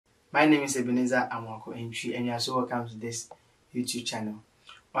My name is Ebenezer Amoateng, and you are so welcome to this YouTube channel.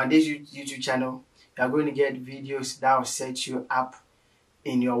 On this YouTube channel, you are going to get videos that will set you up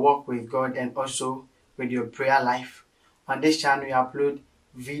in your walk with God and also with your prayer life. On this channel, you upload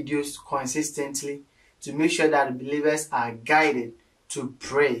videos consistently to make sure that believers are guided to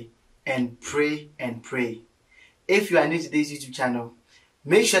pray and pray and pray. If you are new to this YouTube channel,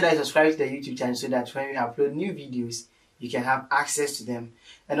 make sure that you subscribe to the YouTube channel so that when we upload new videos, you can have access to them.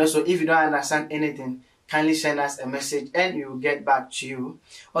 And also, if you don't understand anything, kindly send us a message and we will get back to you.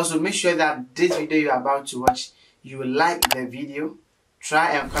 Also, make sure that this video you are about to watch, you like the video,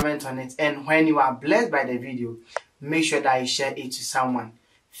 try and comment on it, and when you are blessed by the video, make sure that you share it to someone.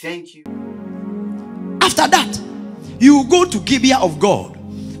 Thank you. After that, you go to Gibeah of God,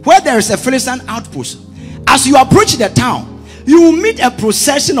 where there is a Philistine outpost. As you approach the town, you will meet a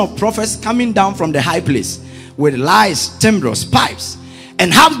procession of prophets coming down from the high place with lyres, timbrels, pipes,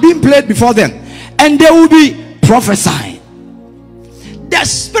 and harps being played before them, and they will be prophesying. The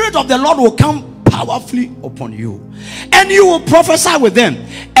Spirit of the Lord will come powerfully upon you, and you will prophesy with them,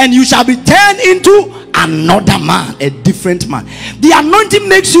 and you shall be turned into another man, a different man. The anointing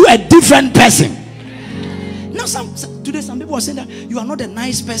makes you a different person. Now, today some people are saying that you are not a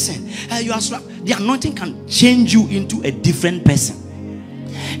nice person. You are the anointing can change you into a different person.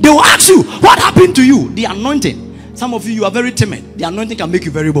 They will ask you, what happened to you? The anointing. Some of you are very timid. The anointing can make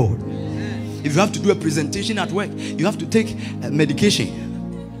you very bold. If you have to do a presentation at work, you have to take medication,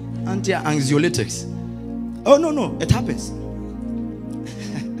 anti-anxiolytics. Oh no, it happens.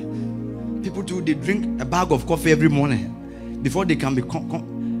 People too, they drink a bag of coffee every morning before they can be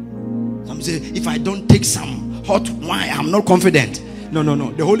some say, if I don't take some hot wine, I'm not confident. No.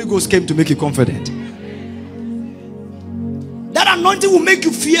 The Holy Ghost came to make you confident. That anointing will make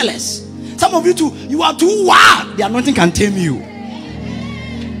you fearless. Some of you too, you are too wild. The anointing can tame you.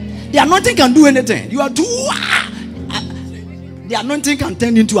 The anointing can do anything. You are too wild. The anointing can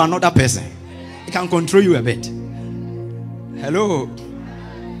turn into another person. It can control you a bit. Hello.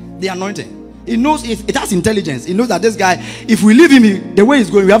 The anointing. It knows, if it has intelligence, it knows that this guy, if we leave him the way he's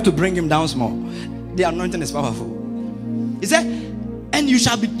going, we have to bring him down small. The anointing is powerful. He said, and you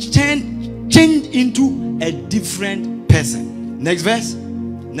shall be changed into a different person. Next verse.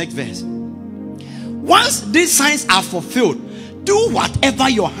 Once these signs are fulfilled, do whatever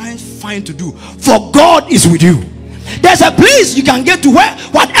your hands find to do, for God is with you. There's a place you can get to where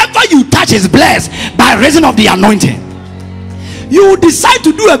whatever you touch is blessed by reason of the anointing. You decide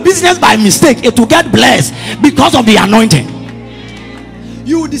to do a business by mistake, it will get blessed because of the anointing.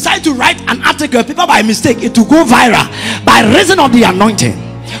 You decide to write an article, paper by mistake, it will go viral by reason of the anointing.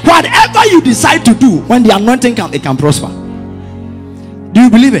 Whatever you decide to do, when the anointing comes, it can prosper. Do you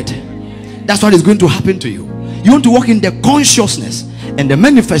believe it? That's what is going to happen to you. You want to walk in the consciousness and the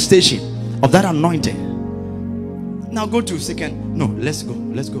manifestation of that anointing. Now go to let's go.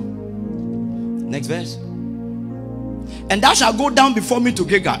 Next verse. And thou shalt go down before me to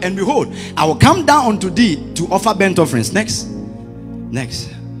Gilgal, and behold, I will come down unto thee to offer burnt offerings. Next.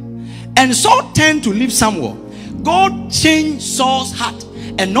 And Saul turned to leave Samuel. God changed Saul's heart,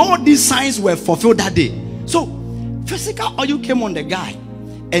 and all these signs were fulfilled that day. So physical oil came on the guy,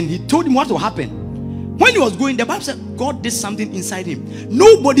 and he told him what will happen. When he was going, the Bible said God did something inside him.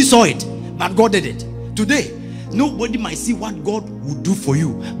 Nobody saw it, but God did it. Today, nobody might see what God will do for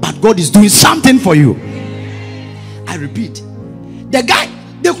you, but God is doing something for you. I repeat, the guy,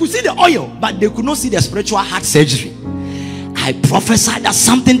 they could see the oil, but they could not see the spiritual heart surgery. I prophesy that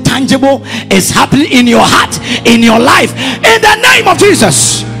something tangible is happening in your heart, in your life, in the name of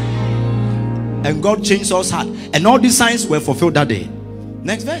Jesus. And God changed Saul's heart, and all these signs were fulfilled that day.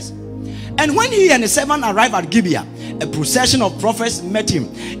 Next verse. And when he and his servant arrived at Gibeah, a procession of prophets met him,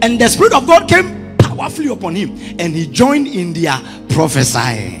 and the Spirit of God came powerfully upon him, and he joined in their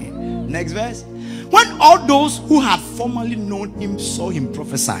prophesying. Next verse. When all those who had formerly known him saw him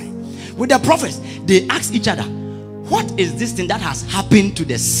prophesying with the prophets, they asked each other, what is this thing that has happened to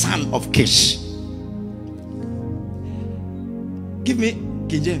the son of Kish? Give me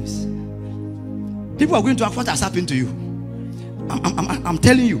King James. People are going to ask what has happened to you. I'm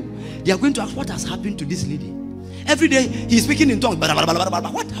telling you, they are going to ask what has happened to this lady. Every day he's speaking in tongues. What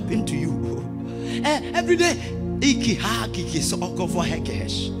happened to you? Every day.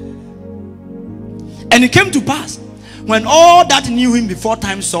 And it came to pass, when all that knew him before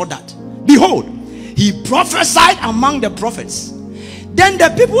time saw that, behold, he prophesied among the prophets. Then the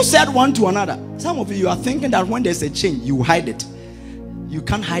people said one to another. Some of you are thinking that when there's a change, you hide it. You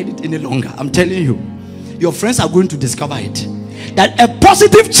can't hide it any longer. I'm telling you, your friends are going to discover it. That a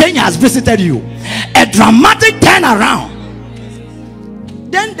positive change has visited you. A dramatic turnaround.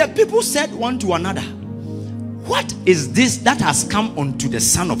 Then the people said one to another, what is this that has come unto the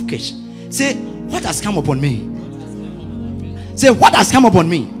son of Kish? Say, what has come upon me? Say, what has come upon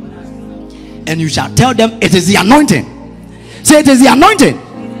me? And you shall tell them, it is the anointing. Say, it is the anointing.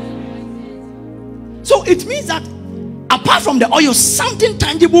 So it means that apart from the oil, something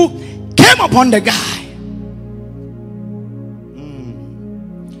tangible came upon the guy.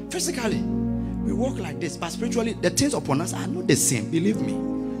 Physically, we walk like this, but spiritually, the things upon us are not the same. Believe me,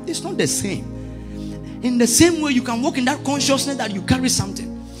 it's not the same. In the same way, you can walk in that consciousness that you carry something.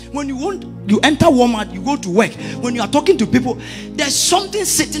 When you enter Walmart, you go to work. When you are talking to people, there's something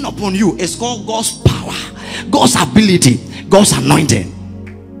sitting upon you. It's called God's power, God's ability, God's anointing.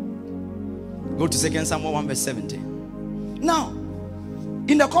 Go to 2 Samuel 1 verse 17. Now,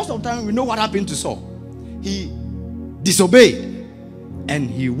 in the course of time, we know what happened to Saul. He disobeyed and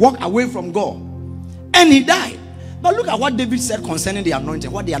he walked away from God and he died. But look at what David said concerning the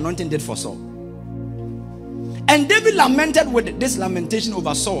anointing, what the anointing did for Saul. And David lamented with this lamentation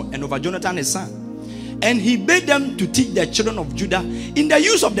over Saul and over Jonathan his son. And he bade them to teach the children of Judah in the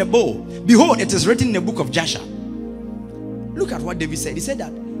use of the bow. Behold, it is written in the book of Jasher. Look at what David said. He said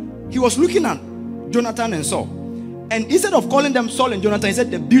that he was looking at Jonathan and Saul. And instead of calling them Saul and Jonathan, he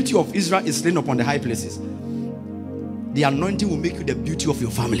said the beauty of Israel is slain upon the high places. The anointing will make you the beauty of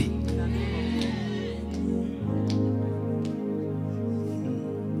your family.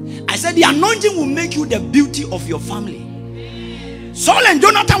 I said the anointing will make you the beauty of your family. Saul and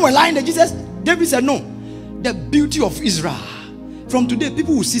Jonathan were lying there. David said, no, the beauty of Israel. From today,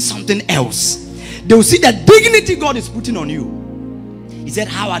 people will see something else. They will see the dignity God is putting on you. He said,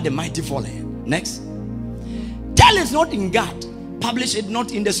 how are the mighty fallen? Next. Tell it not in Gad, publish it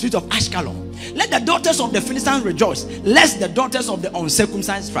not in the street of Ashkelon. Let the daughters of the Philistines rejoice, lest the daughters of the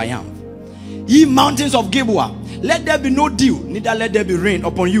uncircumcised triumph. Ye mountains of Gilboa, let there be no dew, neither let there be rain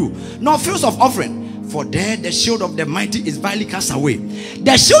upon you, nor fields of offering, for there the shield of the mighty is vilely cast away.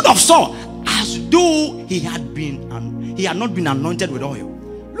 The shield of Saul, as though he had not been anointed with oil.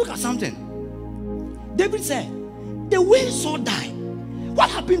 Look at something. David said, the way Saul died, what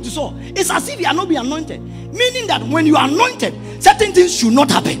happened to Saul? It's as if he had not been anointed. Meaning that when you are anointed, certain things should not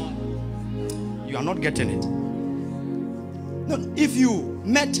happen. You are not getting it. No, if you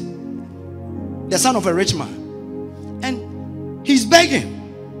met the son of a rich man and he's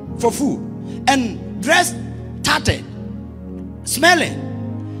begging for food and dressed tattered,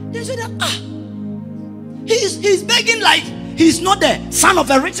 smelling, they say that he's begging like he's not the son of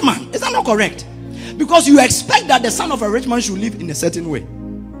a rich man. Is that not correct? Because you expect that the son of a rich man should live in a certain way.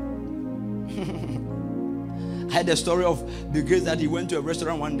 I had a story of Bill Gates that he went to a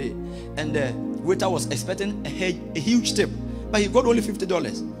restaurant one day and the waiter was expecting a huge tip, but he got only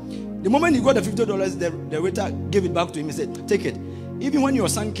 $50. The moment he got the $50, the waiter gave it back to him and said, take it. Even when your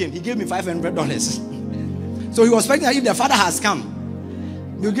son came, he gave me $500. So he was expecting that if the father has come,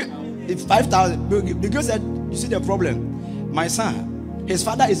 it's 5,000. Bill Gates said, you see the problem? My son, his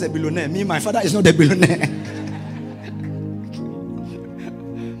father is a billionaire. Me, my father is not a billionaire.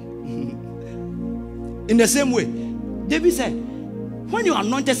 In the same way, David said, when you are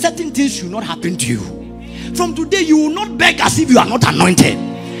anointed, certain things should not happen to you. From today, you will not beg as if you are not anointed.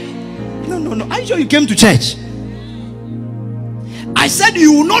 No. Are you sure you came to church? I said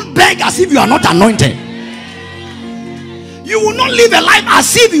you will not beg as if you are not anointed. You will not live a life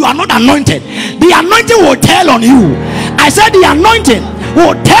as if you are not anointed. The anointing will tell on you. I said the anointing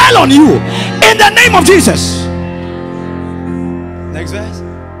will tell on you in the name of Jesus. Next verse.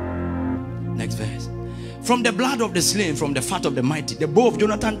 Next verse. From the blood of the slain, from the fat of the mighty, the bow of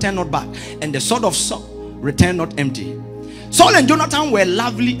Jonathan turned not back, and the sword of Saul returned not empty. Saul and Jonathan were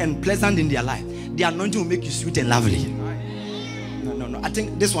lovely and pleasant in their life. The anointing will make you sweet and lovely. No. I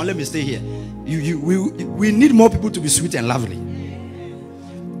think this one, let me stay here. We need more people to be sweet and lovely.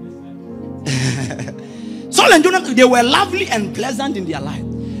 Saul and Jonathan, they were lovely and pleasant in their life.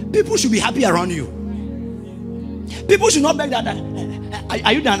 People should be happy around you. People should not beg that.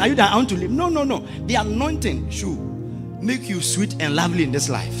 Are you done? Are you done? I want to leave. No. The anointing should make you sweet and lovely in this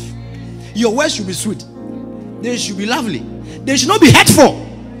life. Your words should be sweet. They should be lovely. They should not be hurtful.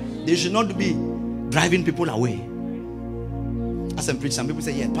 They should not be driving people away. As I preach, some people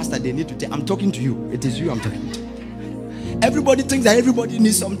say, yeah, pastor, they need to take. I'm talking to you. It is you I'm talking to. Everybody thinks that everybody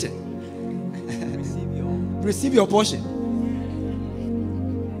needs something. Receive your portion.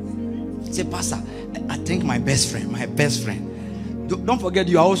 Say, pastor, I think my best friend. Don't forget,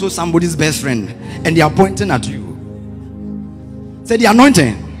 you are also somebody's best friend, and they are pointing at you. Say, the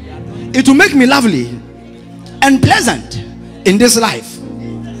anointing, it will make me lovely and pleasant in this life.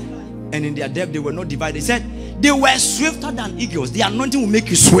 And in their depth, they were not divided. He said, They were swifter than eagles. The anointing will make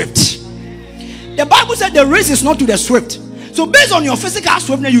you swift. The Bible said the race is not to the swift. So based on your physical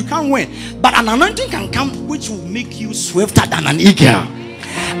swiftness, you can't win. But an anointing can come which will make you swifter than an eagle.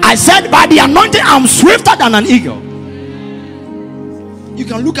 I said by the anointing, I'm swifter than an eagle. You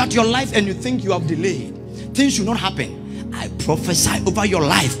can look at your life and you think you have delayed. Things should not happen. I prophesy over your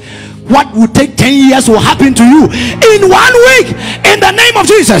life. What will take 10 years will happen to you in 1 week in the name of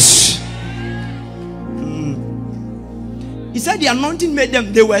Jesus. He said the anointing made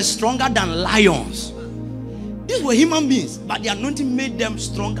them, they were stronger than lions. These were human beings, but the anointing made them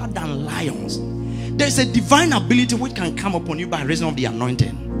stronger than lions. There's a divine ability which can come upon you by reason of the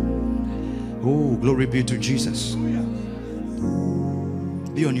anointing. Oh, glory be to Jesus.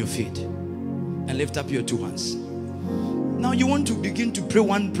 Be on your feet and lift up your 2 hands. Now you want to begin to pray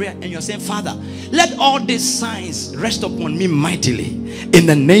one prayer and you're saying, Father, let all these signs rest upon me mightily. In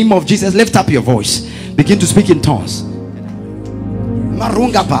the name of Jesus, lift up your voice. Begin to speak in tongues.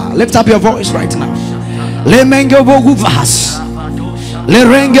 Marungapa, lift up your voice right now. Le menge voguvas. Le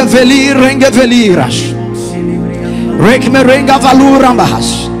renge veli rash. Rek me renga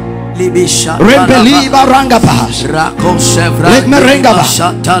valurambahas. Rebeli barangapahas. Let me renga bahas.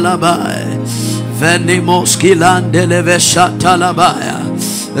 Venimos kilande leve shatalabaya.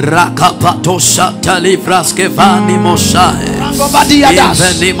 Rakapato shatalivras ke vanimosai.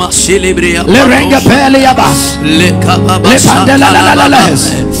 Venima silibria. Le renga pele abas. Le kababa shatalabaya.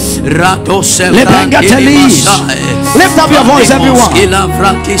 Rato sevrangi masai. Lift up your voice, everyone.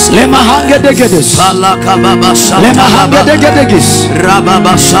 Le mahanga de gedis. Palakababa Le mahanga de shatalabaya. gedis.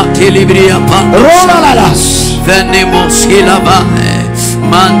 Rababa shatilibria pando. Rola lalas. Venimos kilabaya.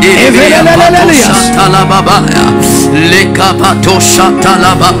 Mandiri Shatalabaya, Lekapato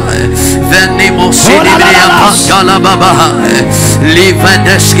Shatalabaya, Venimo Sidibria Patalababa,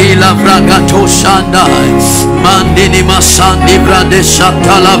 Livedeski Lavragato Shandai, Mandini Masandi Brade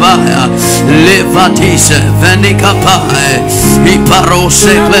Shatalabaya, Levatise, Venicapae,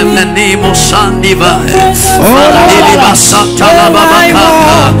 Iparose, Venimo Sandivaya, Mandini Masatalababa,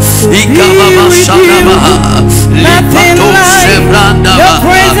 Ikababa Shadabaha, Lepato Sebranda.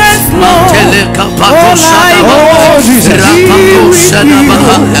 Presence, Lord. Oh, Jesus.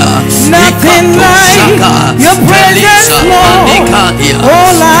 Nothing like your presence, Lord.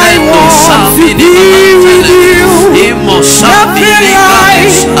 All I want to be with you. Nothing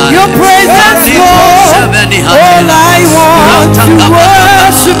like your presence, Lord. All I want to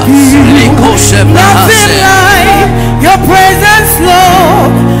worship you. Nothing like your presence,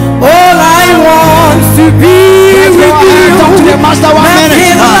 Lord. All I want to be with you. Talk to the master 1 minute.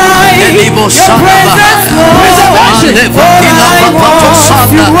 Your presence, Lord. All I want to worship.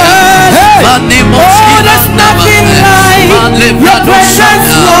 Oh, there's nothing like your presence,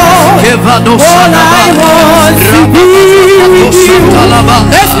 Lord. All I want to be with you.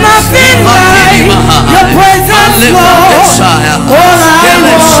 There's nothing like your presence, Lord. All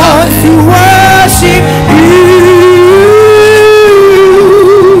I want to worship you.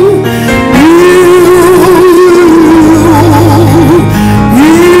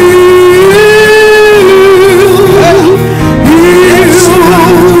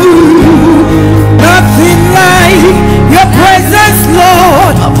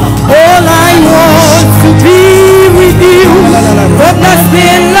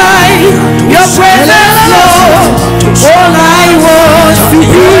 Nothing like your presence, Lord. All I want to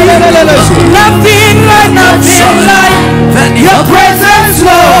be. Nothing like your presence,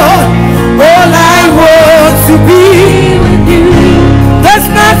 Lord. All I want to be with you. There's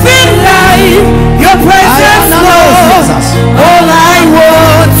nothing like your presence, Lord. All I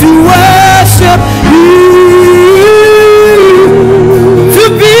want to worship you. To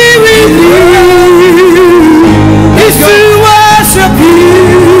be with you is to worship you.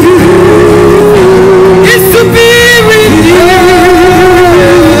 Is to be with you.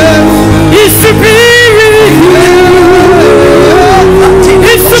 Is to be with you.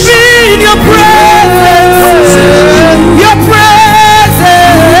 Is to be in your presence.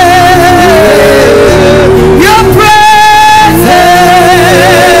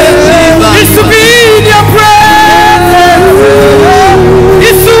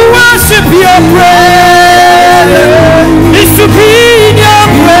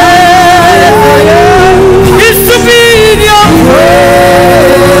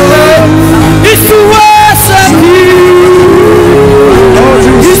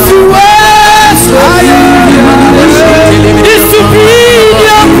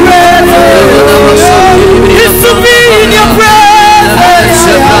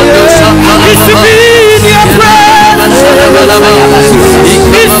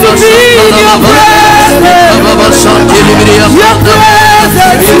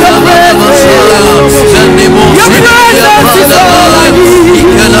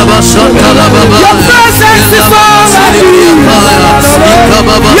 Your presence is all I need.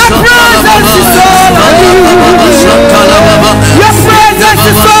 Your presence is all I need. Your presence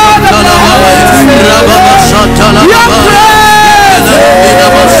is all I need. Your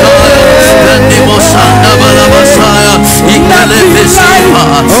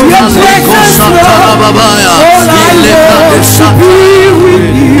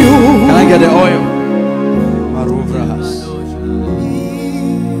Can I get the oil?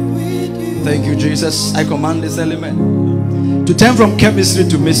 Thank you, Jesus. I command this element to turn from chemistry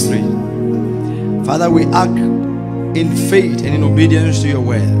to mystery. Father, we act in faith and in obedience to your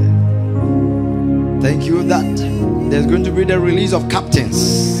word. Thank you that there's going to be the release of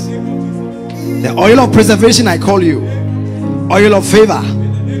captains. The oil of preservation, I call you. Oil of favor.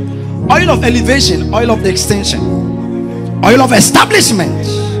 Oil of elevation. Oil of the extension. Oil of establishment.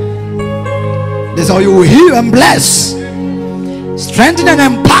 This oil will heal and bless, strengthen and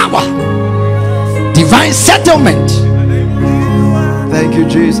empower, divine settlement. Thank you,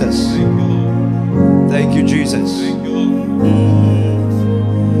 Jesus. Thank you, Jesus.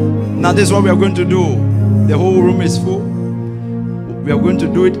 Now this is what we are going to do. The whole room is full. We are going to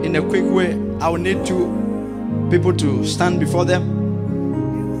do it in a quick way. I will need two people to stand before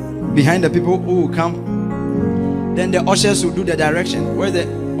them, behind the people who will come. Then the ushers will do the direction. Where the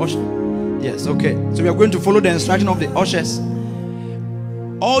usher? Yes, okay. So we are going to follow the instruction of the ushers.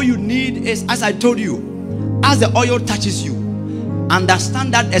 All you need is, as I told you, as the oil touches you,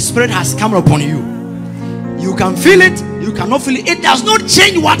 understand that a spirit has come upon you. You can feel it, you cannot feel it. It does not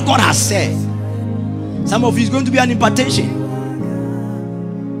change what God has said. Some of you is going to be an impartation.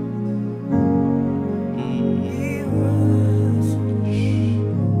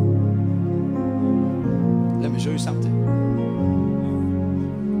 Let me show you something.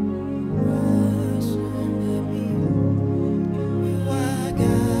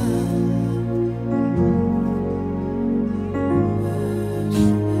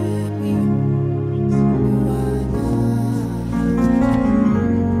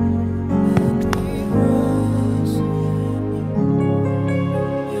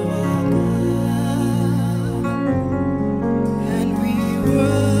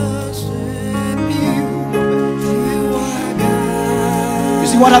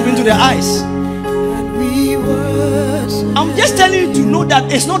 What happened to the eyes? I'm just telling you to know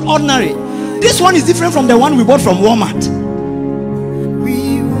that it's not ordinary. This one is different from the one we bought from Walmart.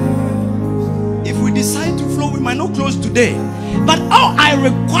 If we decide to flow, we might not close today. But all I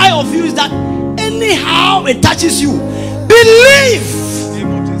require of you is that anyhow it touches you, believe.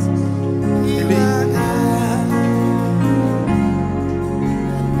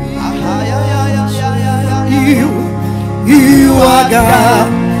 You are God.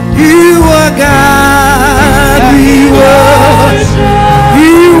 You are God. We worship.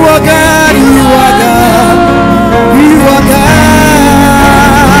 You are God. You are God. You are God.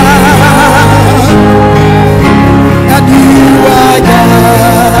 And you are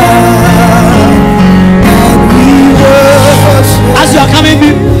God. And we worship. As you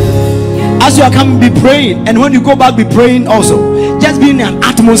are coming, be praying, and when you go back, be praying also. Just be in an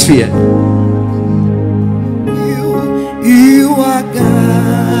atmosphere. You are God,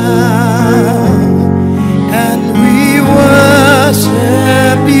 and we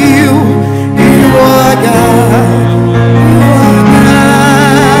worship you. You are God.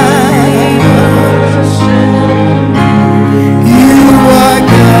 You are God. You are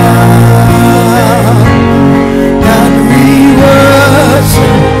God, and we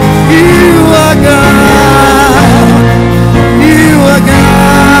worship. You are God. You are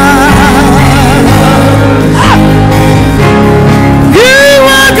God.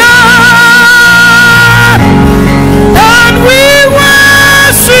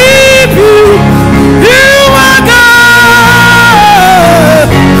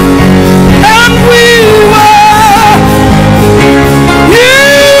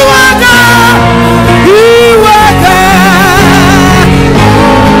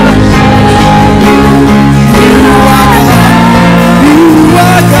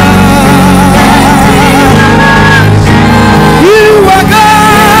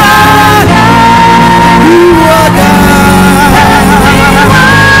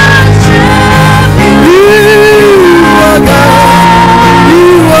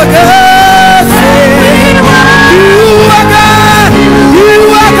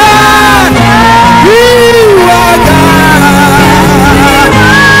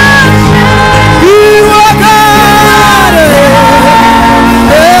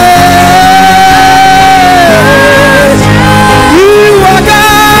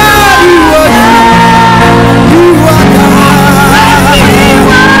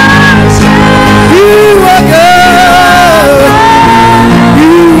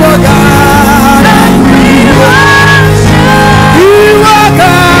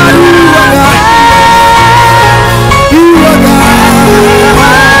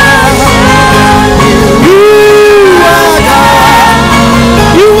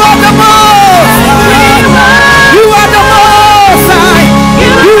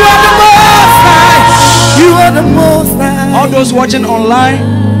 those watching online,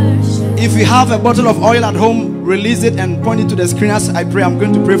 if you have a bottle of oil at home, release it and point it to the screen as I pray. I'm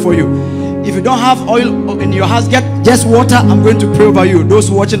going to pray for you. If you don't have oil in your house, get just water. I'm going to pray over you.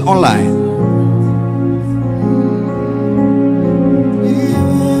 Those watching online.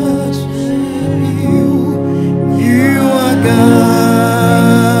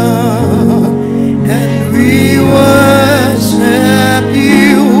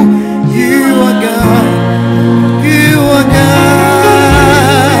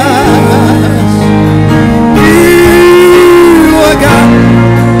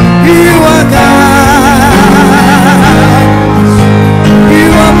 You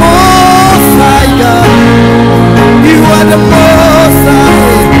are more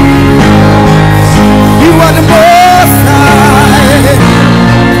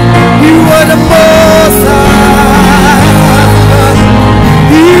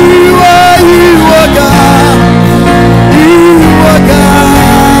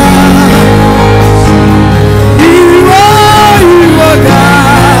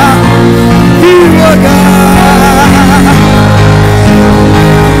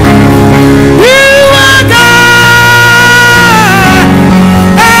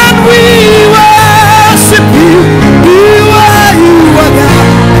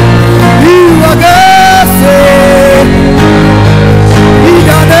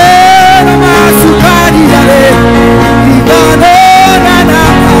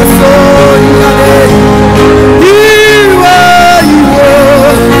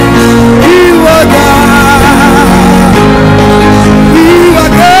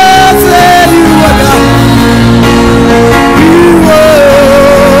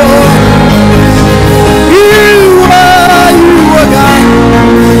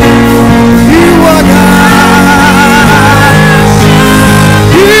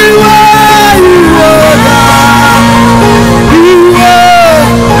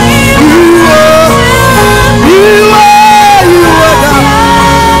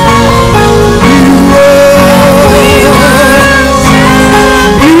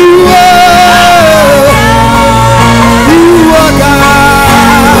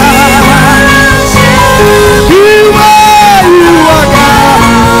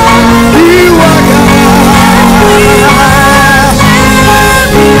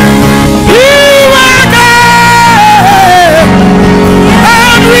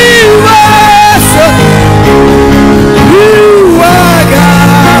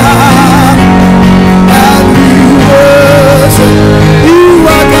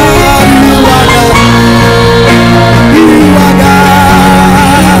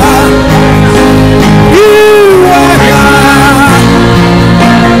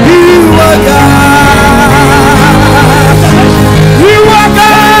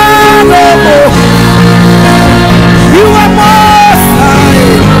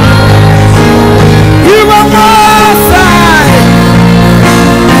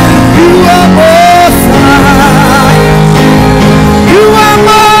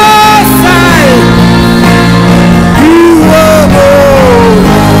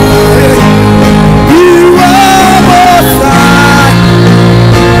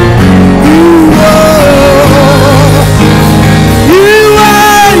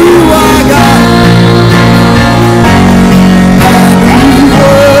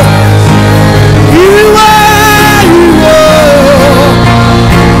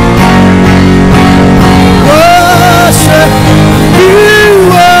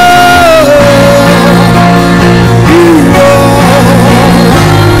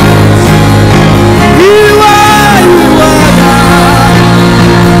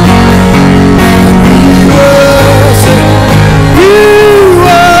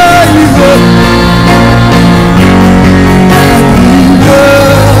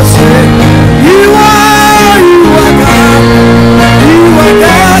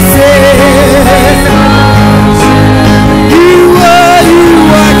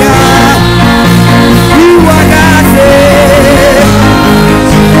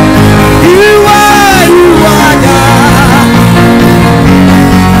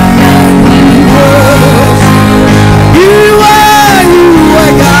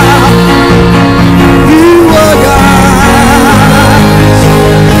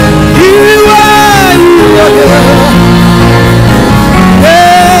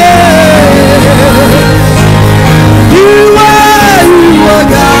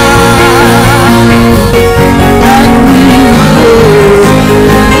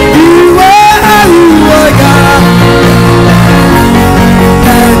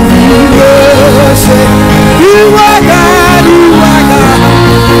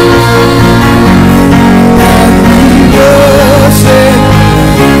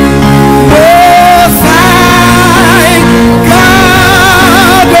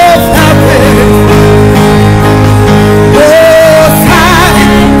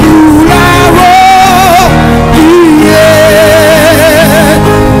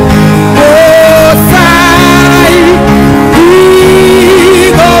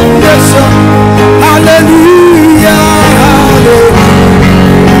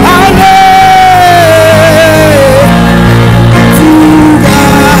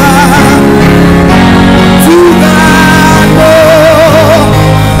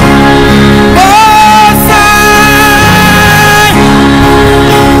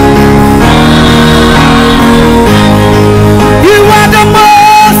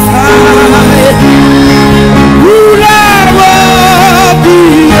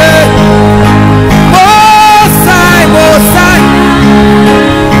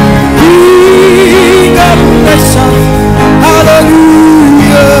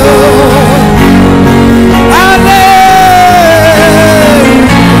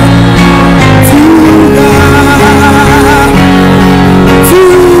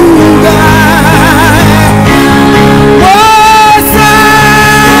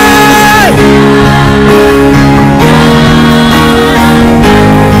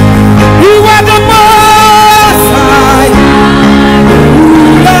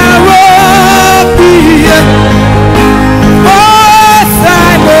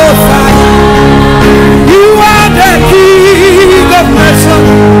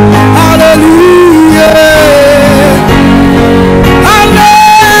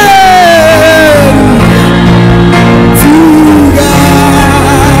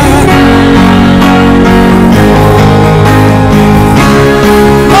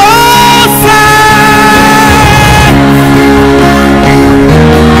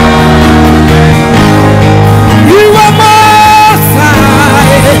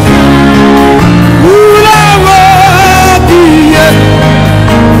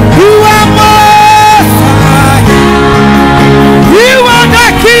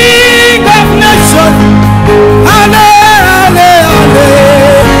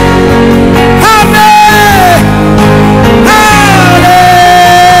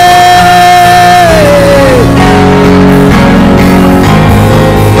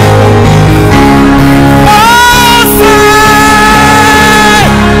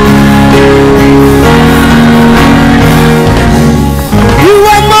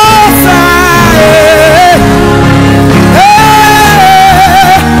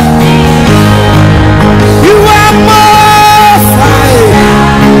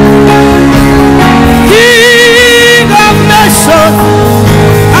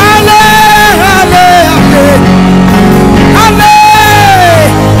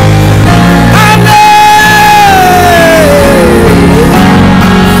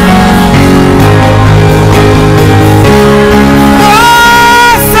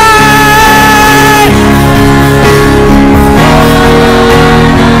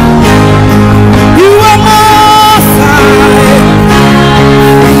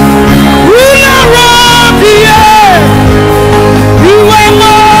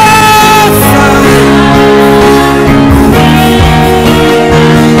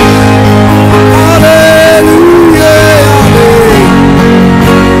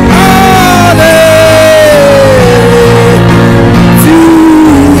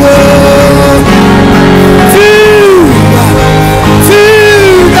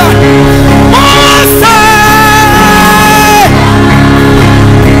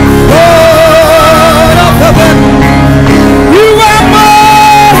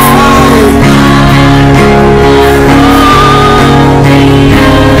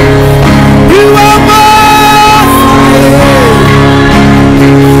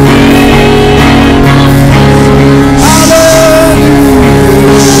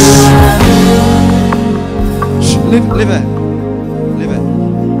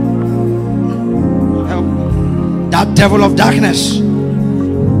Devil of darkness.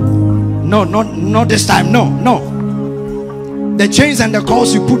 No, not this time. No. The chains and the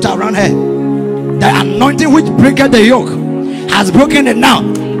cords you put around her, the anointing which breaketh the yoke, has broken it now.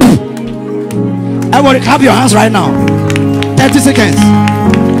 Everybody clap your hands right now. 30 seconds.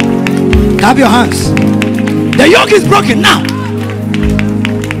 Clap your hands. The yoke is broken now.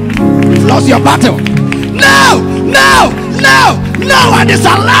 You've lost your battle. No, I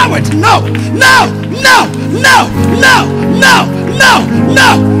disallow it. No.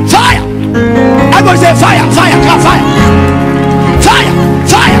 Fire. Everybody say fire. Clap fire. Fire.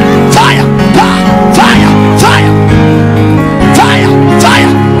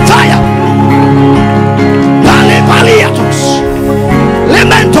 Paliatos.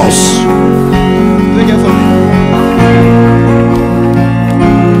 Lementos. Take it from me.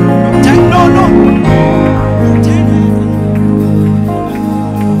 No.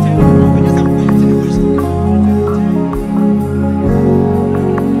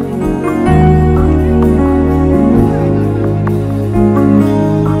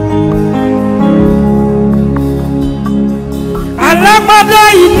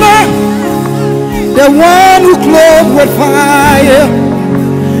 The one who clothed with fire,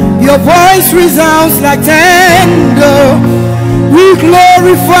 your voice resounds like thunder. We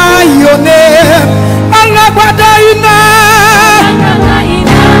glorify your name.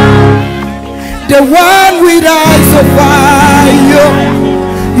 The one with eyes of fire,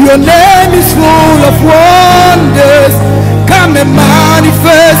 your name is full of wonders. Come and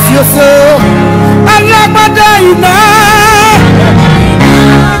manifest yourself.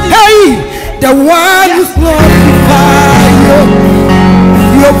 The one who glorify you,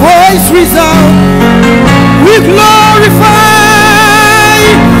 your voice resound. We glorify.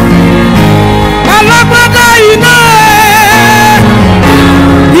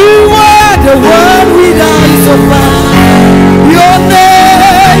 You are the one with eyes of fire. Your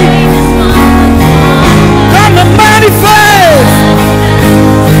name, come and manifest.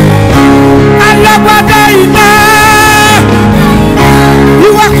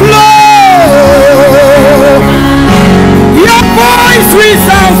 You are close. Your voice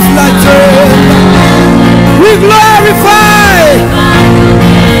resounds like thunder. We glorify.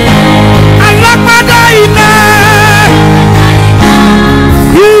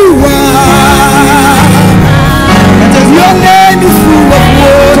 You are. Your name is full of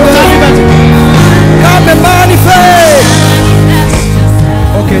wonders. Come and manifest.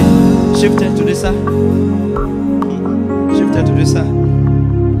 Okay, shift it to this side. Shift it to this side.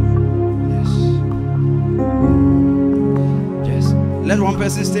 Let one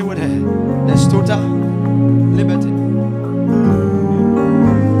person stay with her. There's total liberty.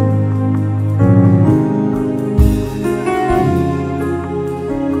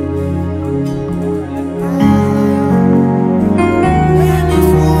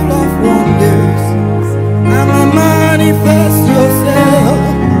 Full of wonders, I'ma manifest yourself.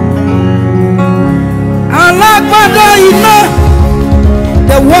 I like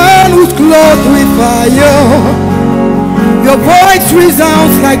the one who's clothed with fire. Your voice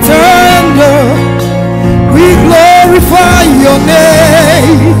resounds like thunder. We glorify your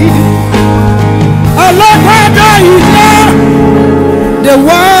name. The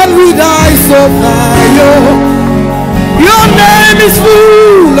one with eyes of fire. Your name is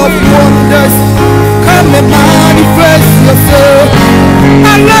full of wonders. Come and manifest yourself.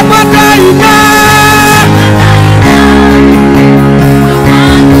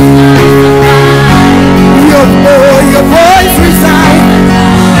 Your voice resounds.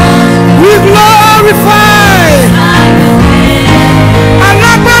 We glorify.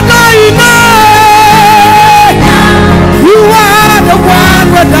 You are the one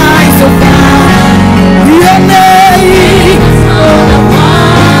with eyes of fire. Your name,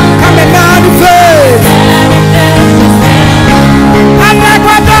 come and manifest.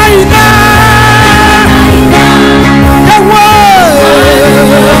 The word,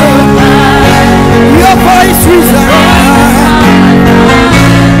 your voice resounds.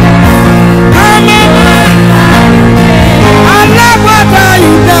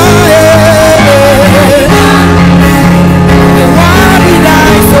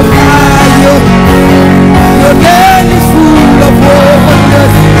 Your name is full of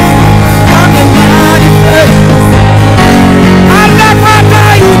wonders. Come and manifest.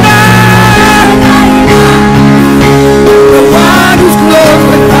 The one who's close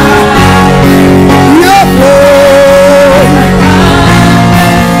with your voice.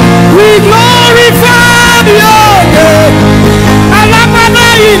 We glorify your name.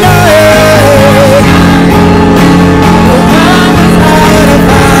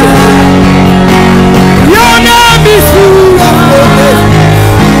 Your name is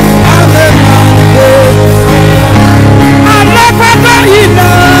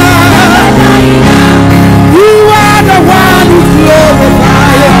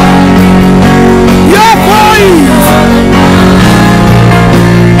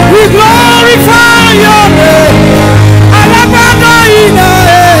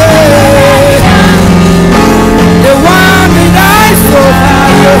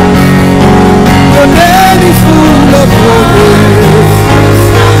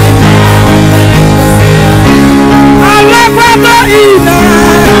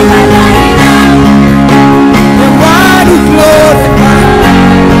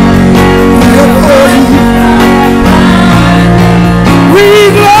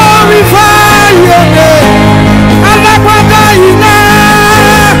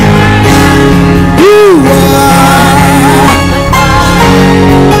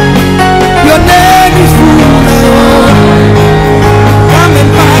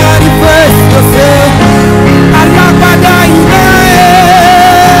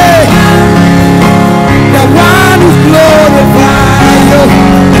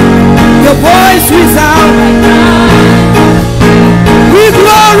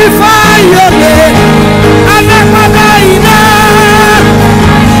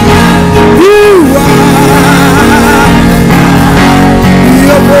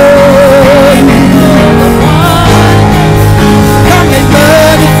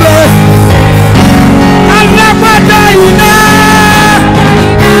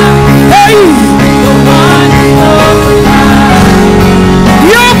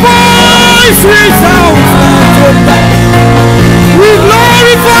voice resounds like thunder. We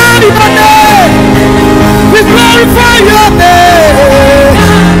glorify your name. We glorify your name.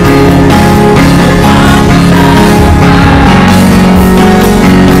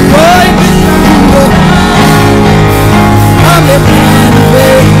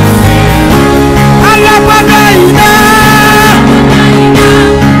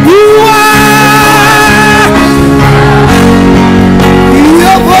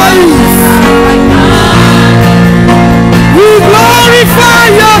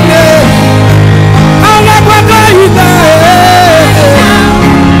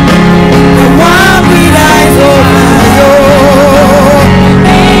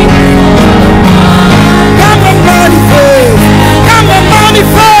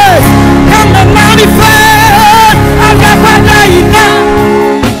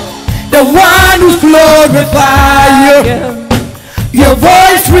 Your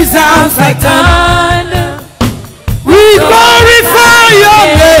voice resounds like thunder. We glorify your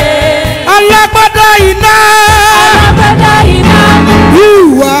name. Alabadaina.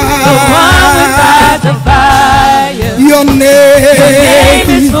 You are the one without the fire. Your name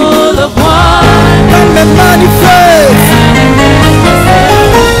is full of wonder. Come and manifest.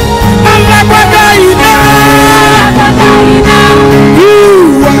 Alabadaina.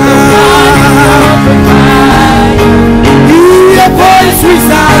 You are. Your voice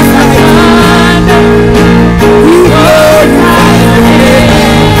resounds like thunder. We glorify your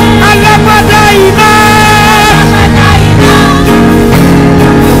name. Alabadaina.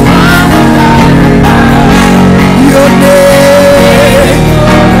 Your name.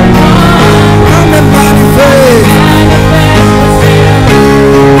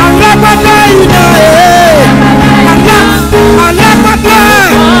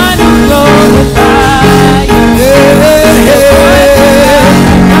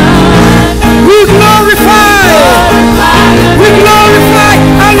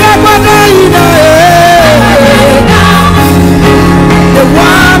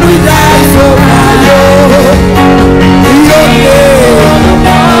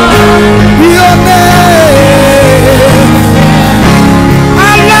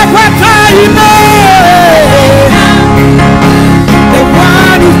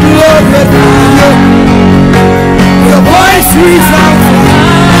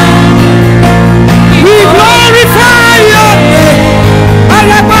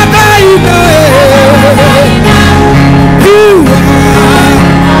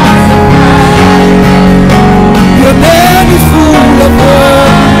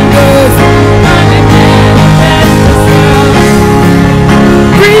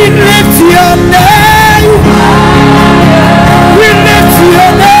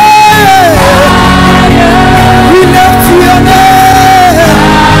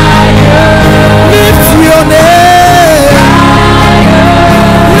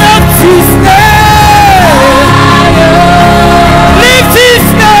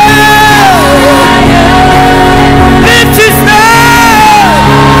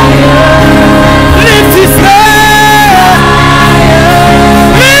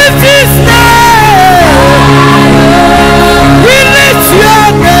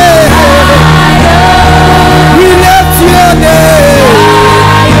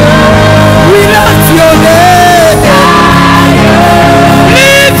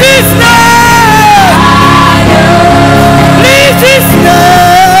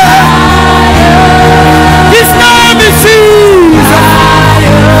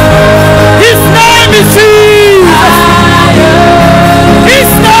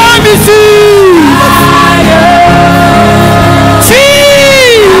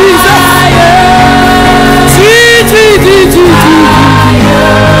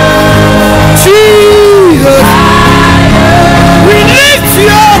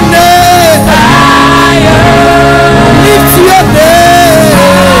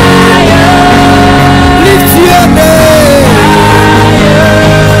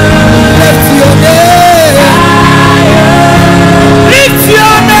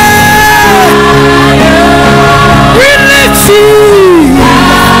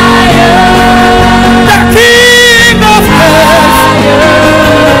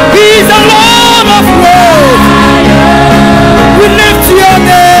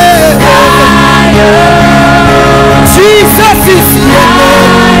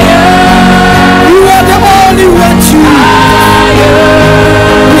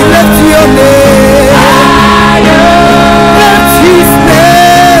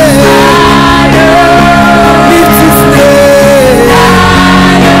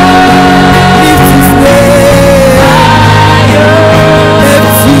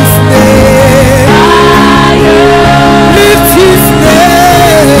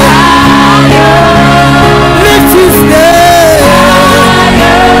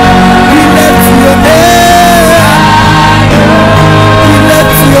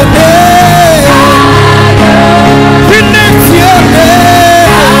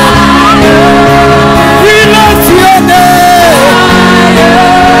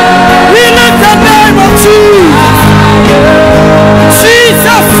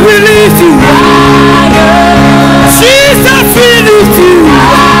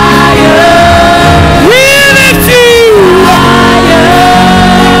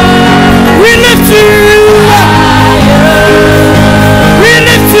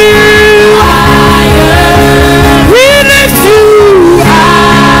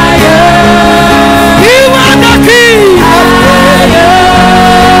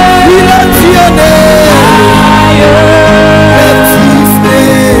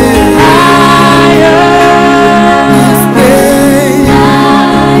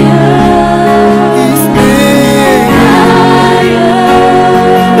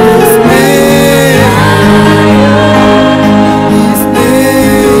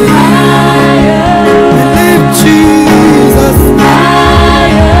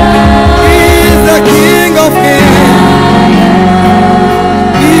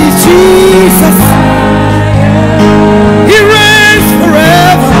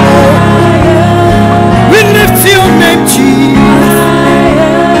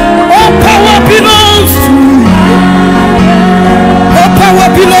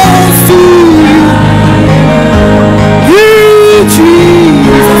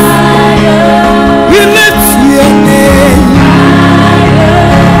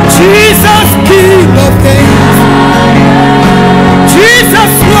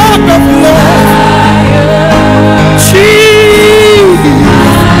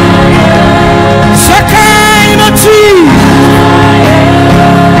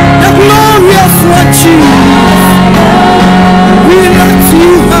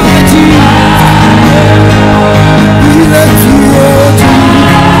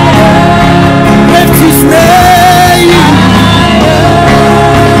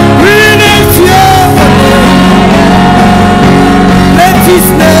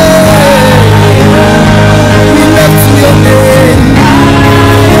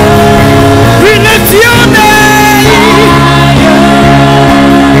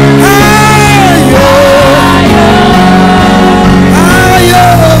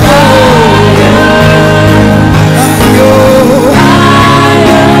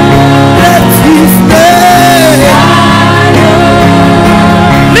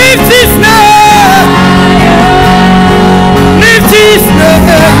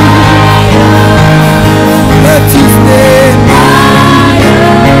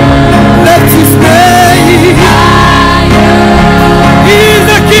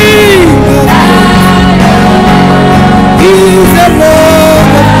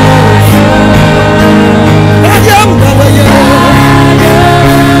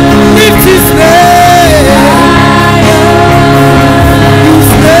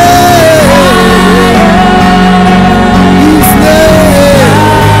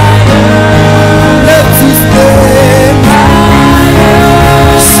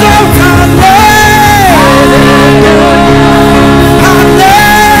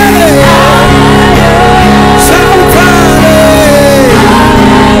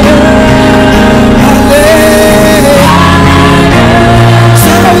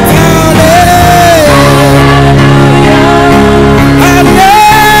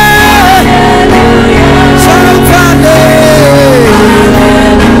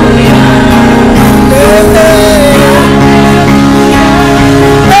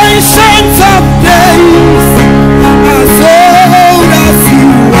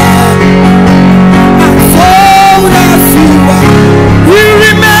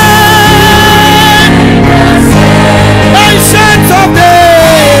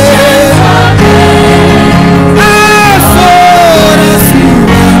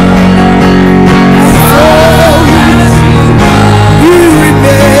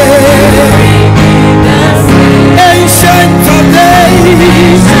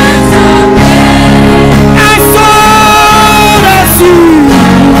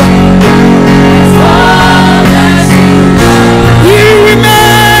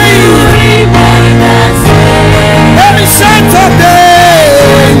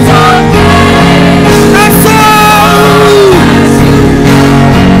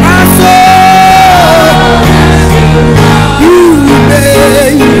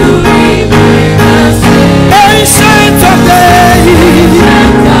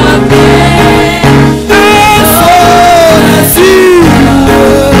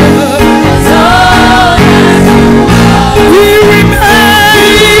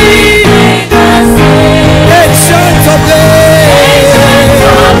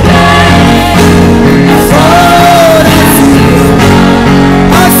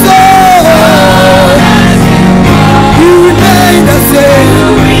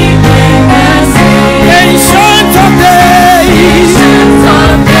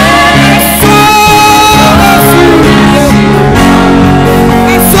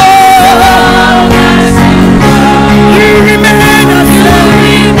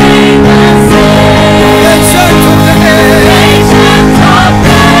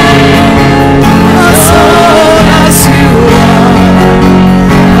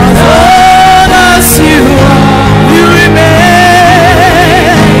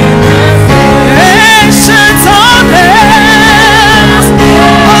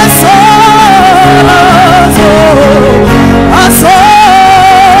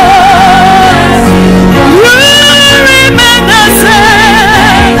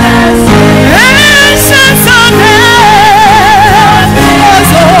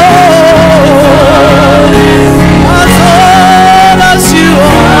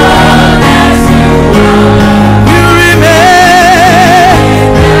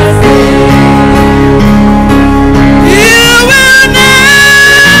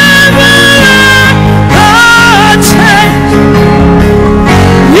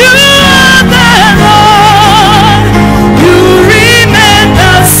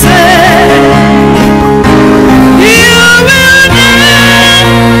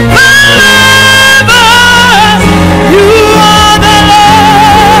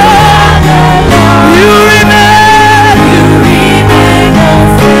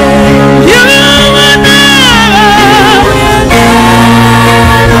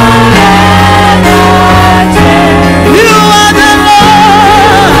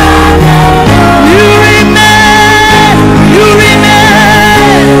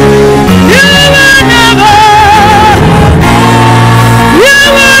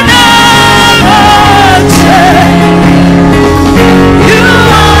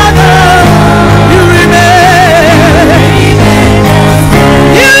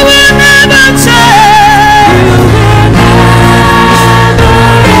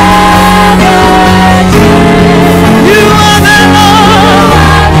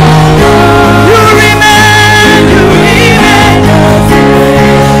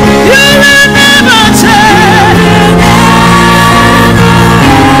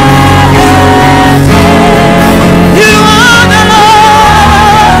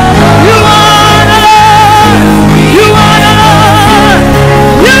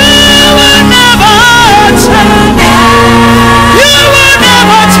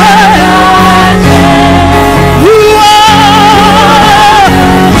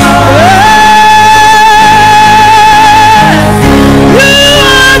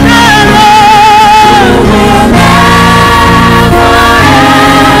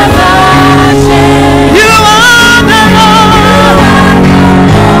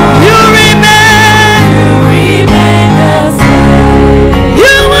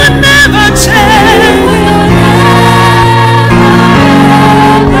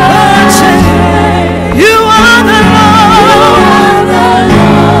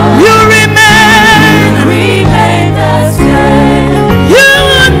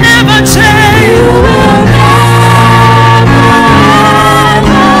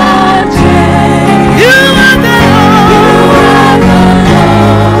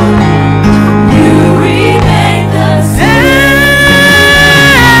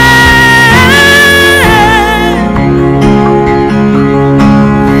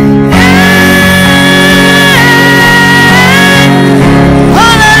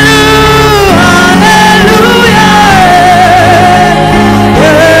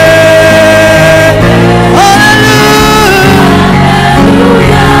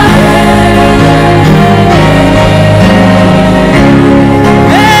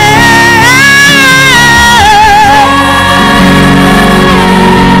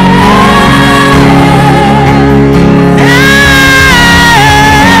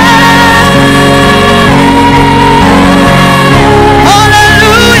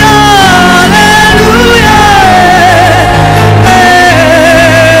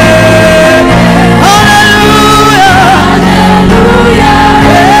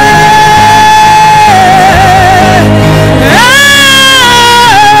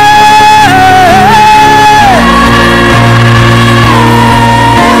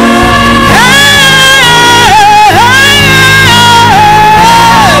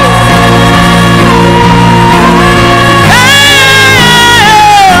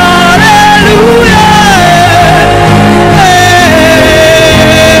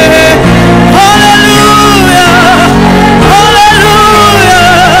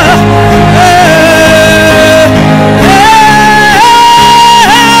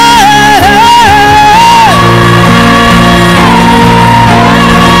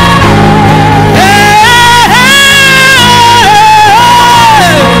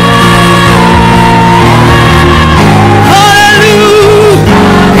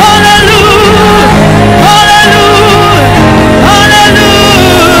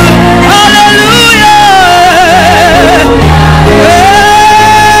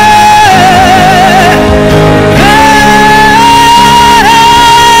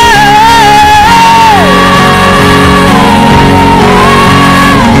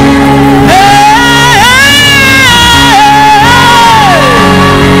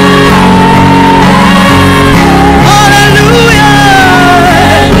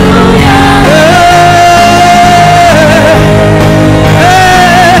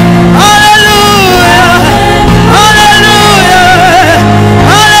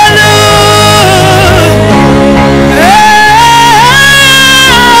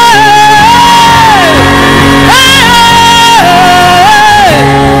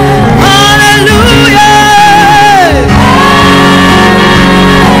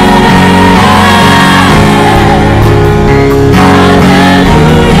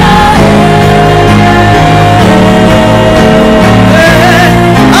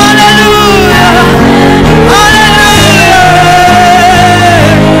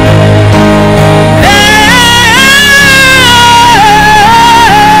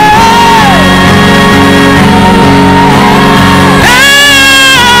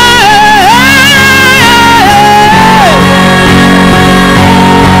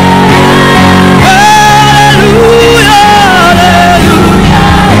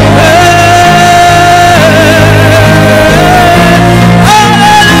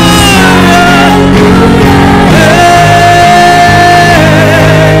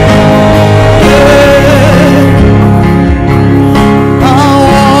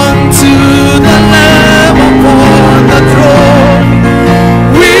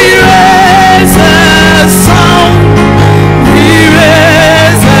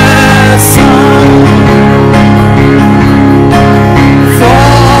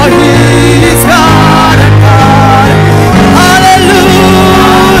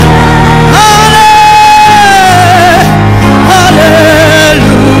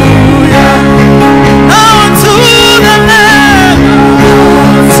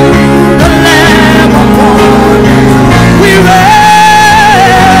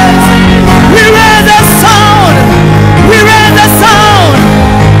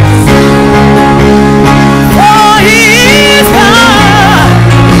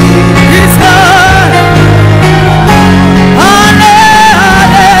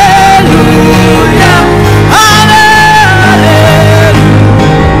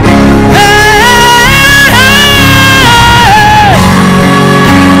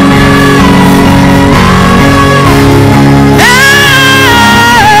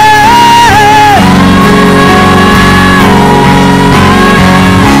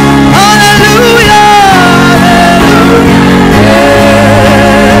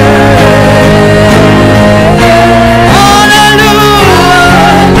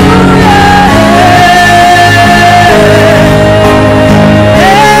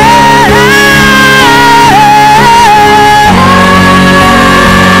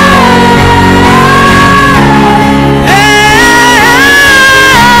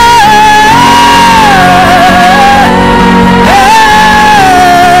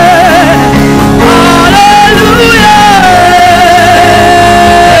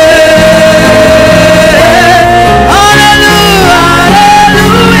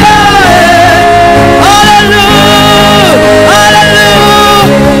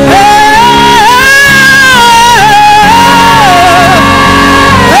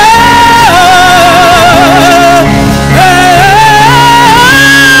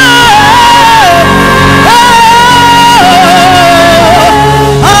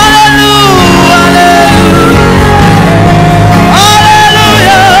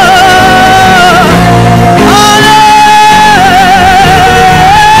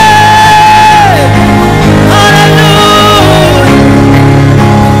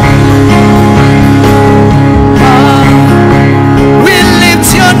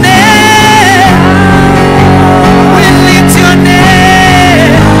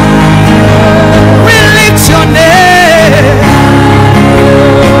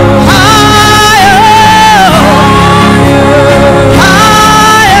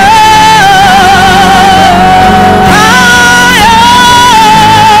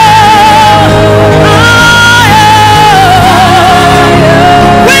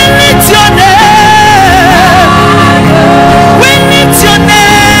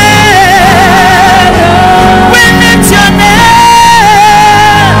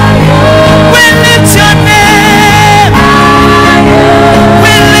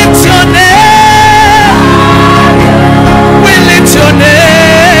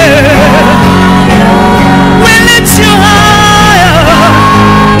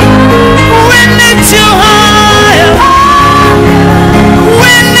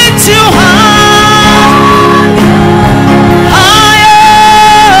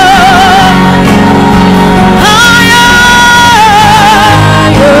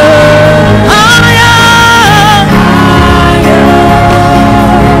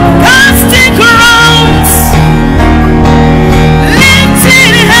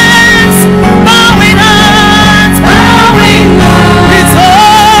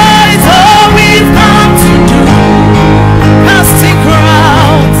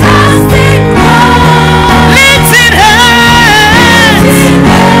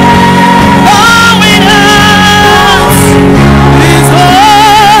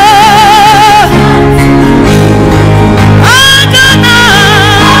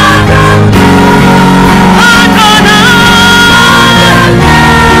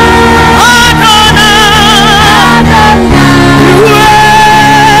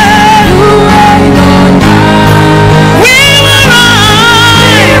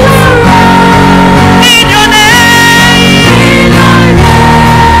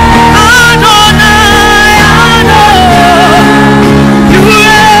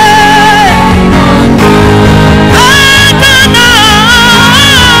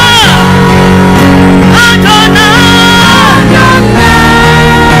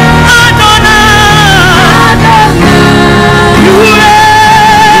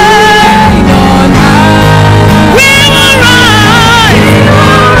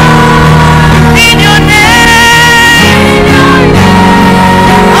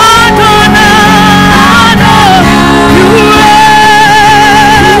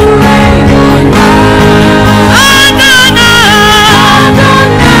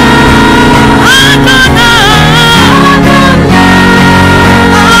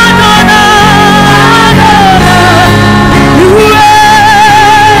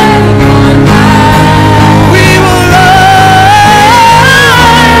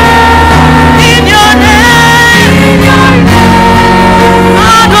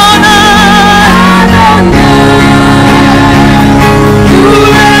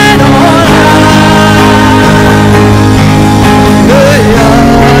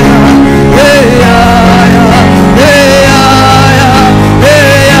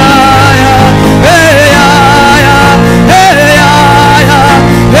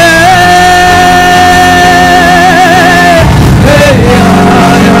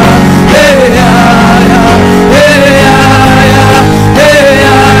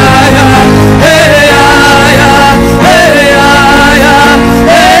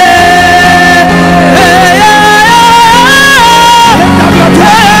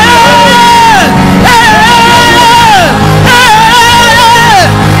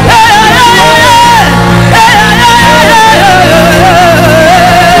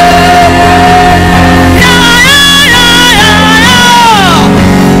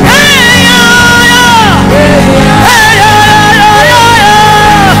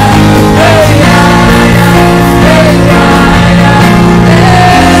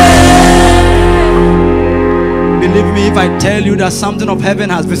 tell you that something of heaven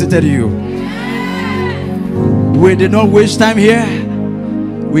has visited you. We did not waste time here.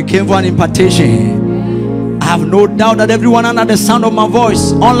 We came for an impartation. I have no doubt that everyone under the sound of my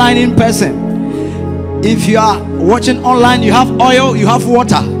voice, online, in person, if you are watching online, you have oil, you have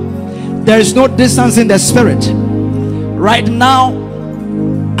water. There is no distance in the spirit. Right now,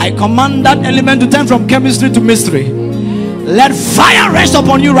 I command that element to turn from chemistry to mystery. Let fire rest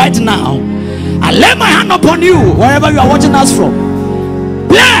upon you right now. I lay my hand upon you wherever you are watching us from.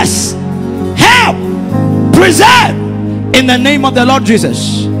 Bless, help, preserve in the name of the Lord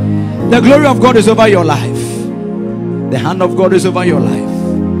Jesus. The glory of God is over your life. The hand of God is over your life.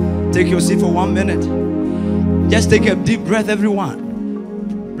 Take your seat for 1 minute. Just take a deep breath, everyone.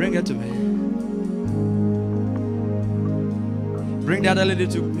 Bring it to me. Bring the other lady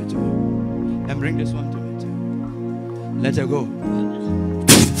to me too. And bring this one to me too. Let her go.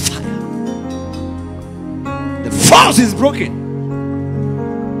 The force is broken.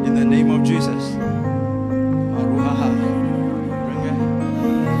 In the name of Jesus. Bring her.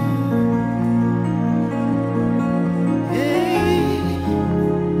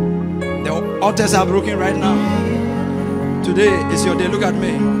 The altars are broken right now. Today is your day. Look at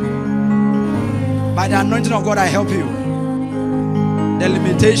me. By the anointing of God, I help you. The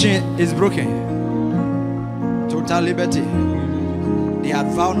limitation is broken. Total liberty. They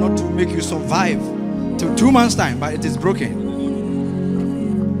had vowed not to make you survive till 2 months' time, but it is broken.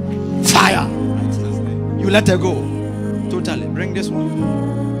 Fire. You let her go. Totally. Bring this one.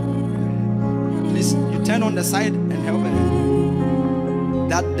 Please, you turn on the side and help her.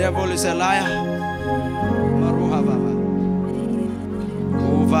 That devil is a liar.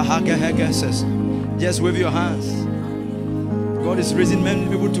 Just wave your hands. God is raising many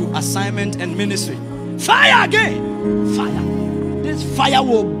people to assignment and ministry. Fire again. Fire. This fire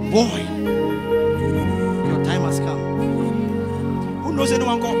will boil. Your time has come. Who knows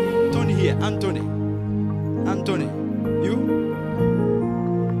anyone called Tony here? Anthony. Anthony. You?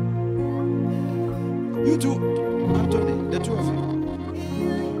 You too. Anthony. The two of you.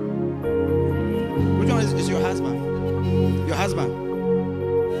 Which one is your husband? Your husband?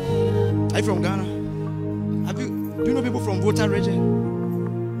 Are you from Ghana? Do you know people from Volta region?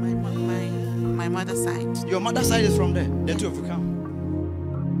 My mother's side. Your mother's side is from there. The two of you come.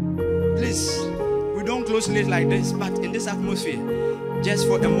 Please, we don't close late like this, but in this atmosphere, just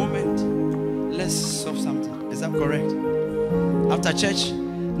for a moment, let's solve something. Is that correct? After church,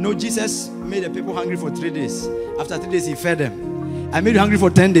 no, Jesus made the people hungry for 3 days. After 3 days, he fed them. I made you hungry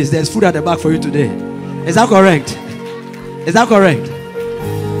for 10 days. There's food at the back for you today. Is that correct? Is that correct?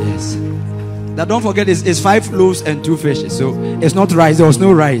 Yes. Now don't forget, it's 5 loaves and 2 fishes. So it's not rice. There was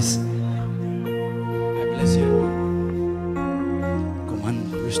no rice. I bless you.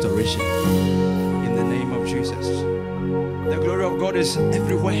 Command restoration in the name of Jesus. The glory of God is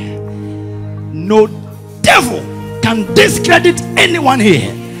everywhere. No devil can discredit anyone here.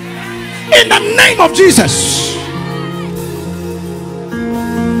 In the name of Jesus.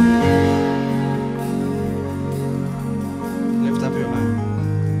 Lift up your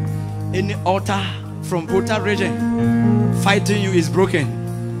hand. Any altar from Volta region fighting you is broken.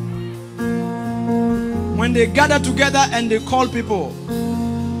 When they gather together and they call people,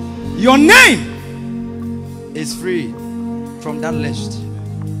 your name is free from that list.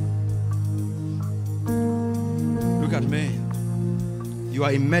 Look at me. You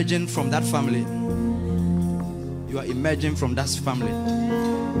are emerging from that family. You are emerging from that family.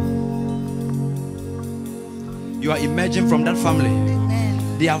 You are emerging from that family.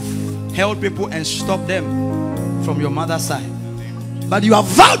 They have held people and stopped them from your mother's side. But you have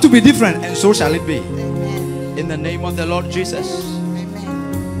vowed to be different, and so shall it be. In the name of the Lord Jesus.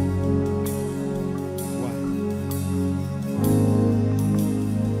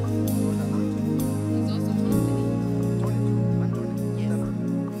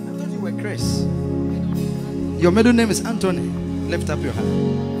 Your middle name is Anthony. Lift up your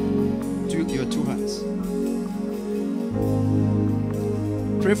hand. Your 2 hands.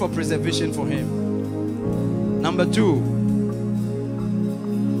 Pray for preservation for him. Number 2.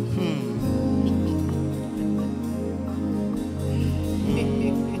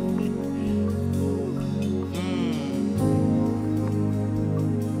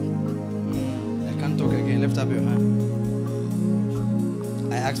 I can't talk again. Lift up your hand.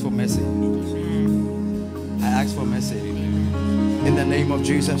 I ask for mercy. I ask for mercy in the name of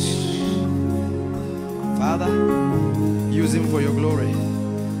Jesus. Father, use him for your glory.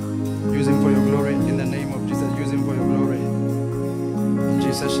 Use him for your glory in the name of Jesus. Use him for your glory. In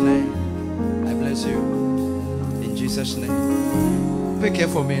Jesus' name, I bless you. In Jesus' name. Be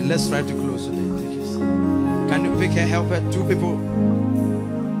careful for me. Let's try to close today. Can you pick a helper? 2 people.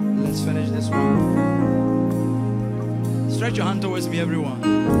 Let's finish this one. Stretch your hand towards me, everyone.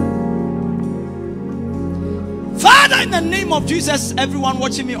 Father, in the name of Jesus, everyone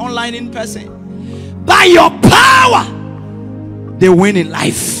watching me online in person, by your power, they win in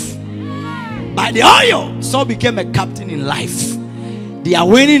life. By the oil, Saul became a captain in life. They are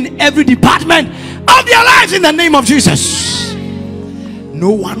winning every department of their lives in the name of Jesus.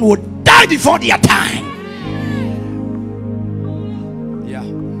 No one would die before their time. Yeah.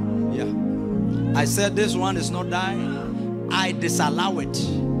 I said this one is not dying. I disallow it.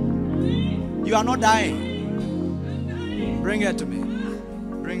 You are not dying. Bring her to me.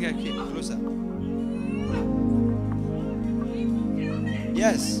 Bring her closer.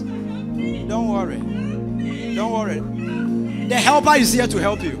 Yes. Don't worry. Don't worry. The helper is here to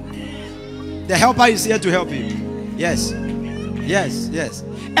help you. The helper is here to help you. Yes.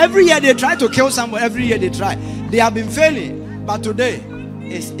 Every year they try to kill someone. Every year they try. They have been failing. But today,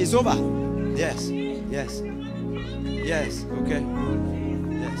 it's over. Yes. Okay. Yes.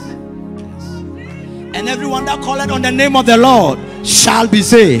 And everyone that calleth on the name of the Lord shall be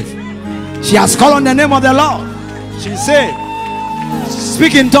saved. She has called on the name of the Lord. She's saved.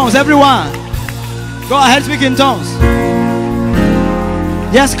 Speak in tongues, everyone. Go ahead, speak in tongues.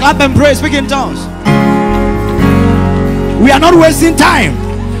 Yes, clap and pray, speak in tongues. We are not wasting time.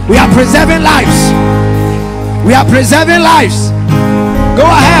 We are preserving lives. We are preserving lives. Go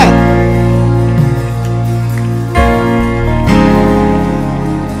ahead.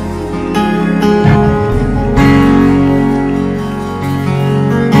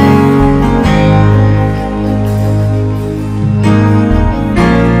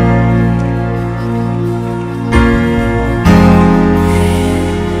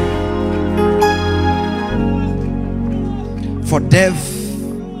 For death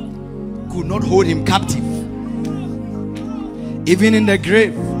could not hold him captive. Even in the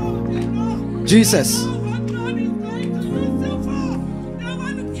grave, Jesus.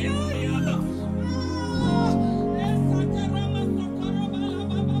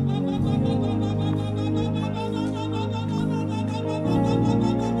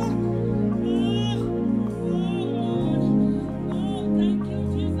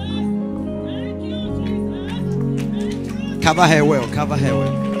 Cover her well, cover her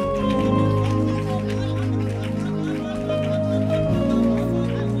well.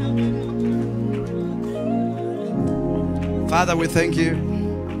 Father, we thank you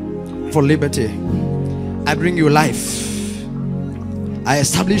for liberty. I bring you life. I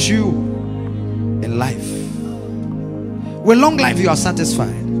establish you in life. With long life you are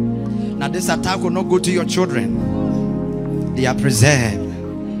satisfied. Now this attack will not go to your children. They are preserved.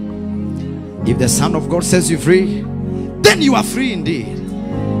 If the Son of God sets you free, then you are free indeed.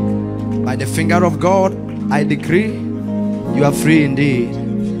 By the finger of God, I decree, you are free indeed.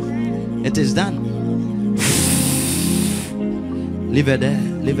 It is done. Leave it there,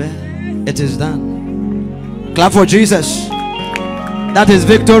 leave it. It is done. Clap for Jesus. That is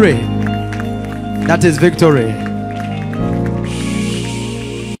victory. That is victory.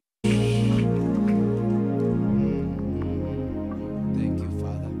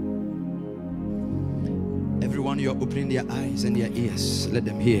 You're opening their eyes and their ears, let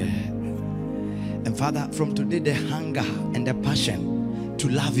them hear. And Father, from today the hunger and the passion to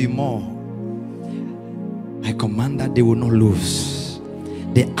love you more, I command that they will not lose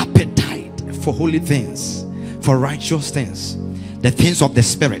the appetite for holy things, for righteous things, the things of the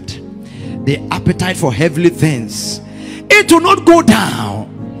spirit, the appetite for heavenly things. It will not go down.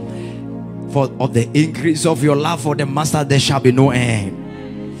 For of the increase of your love for the Master there shall be no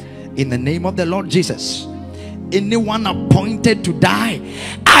end. In the name of the Lord Jesus, anyone appointed to die,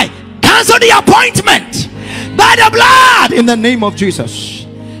 I cancel the appointment by the blood in the name of Jesus.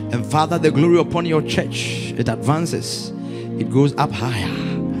 And Father, the glory upon your church, it advances, it goes up higher.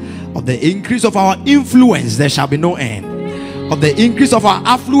 Of the increase of our influence there shall be no end. Of the increase of our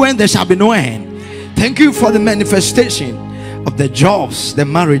affluence there shall be no end. Thank you for the manifestation of the jobs, the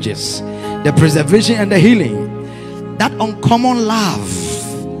marriages, the preservation and the healing. That uncommon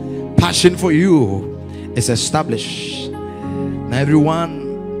love, passion for you is established. Now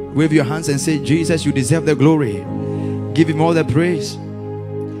everyone wave your hands and say, Jesus, you deserve the glory. Give him all the praise.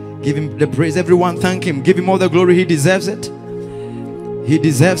 Give him the praise. Everyone thank him. Give him all the glory. He deserves it. He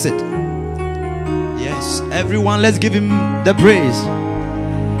deserves it. Yes, everyone, let's give him the praise.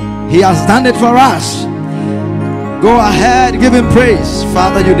 He has done it for us. Go ahead, give him praise.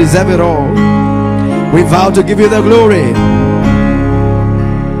 Father, you deserve it all. We vow to give you the glory.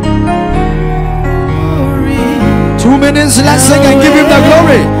 2 minutes, let's sing and give him the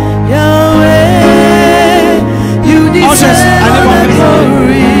glory. Yahweh, Ushers,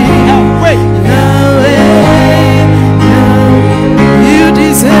 wait. You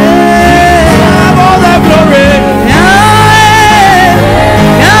deserve all the glory.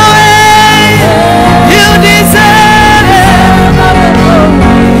 You deserve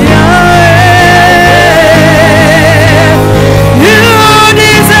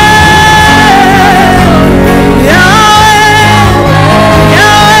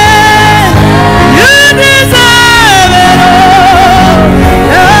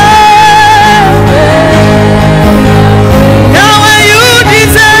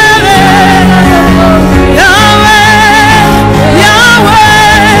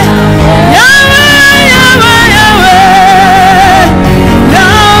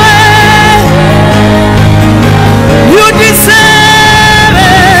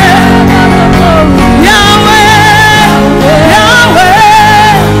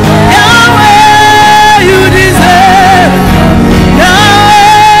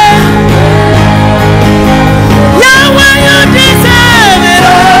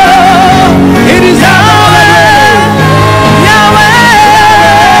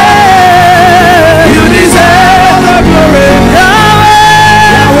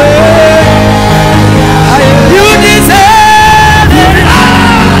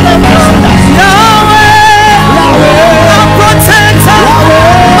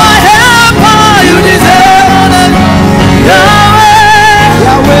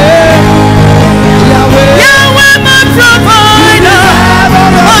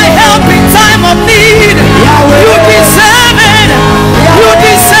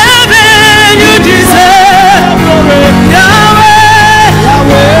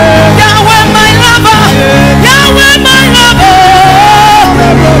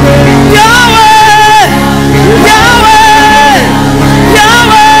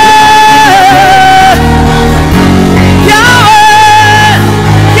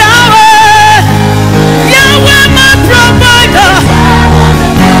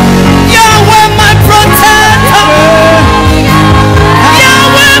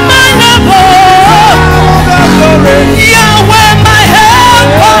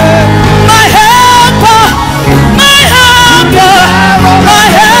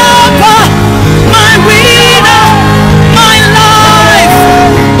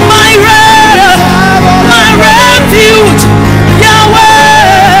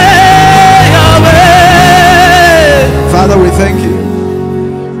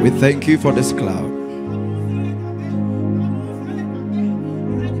Thank you for this cloud.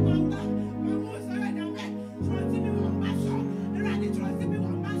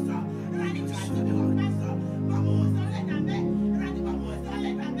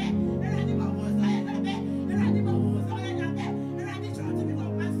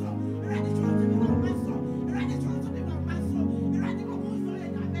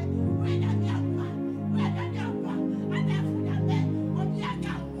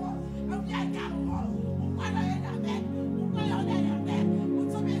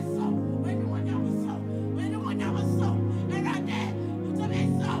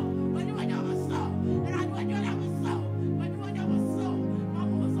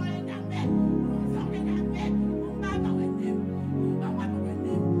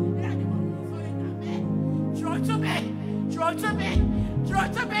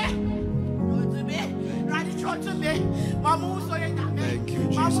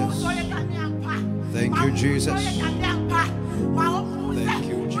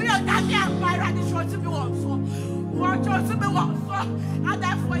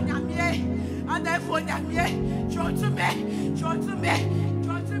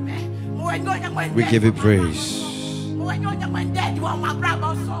 We give you praise.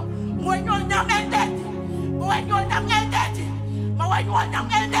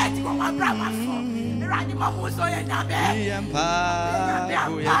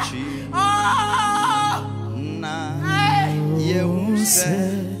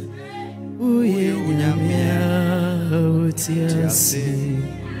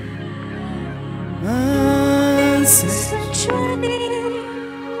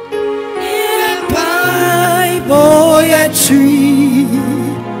 Tree,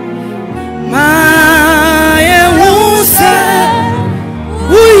 my wusa,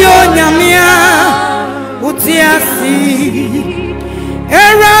 uyonyamia, utiasi,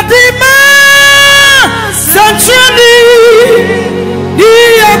 eradima, sanchani,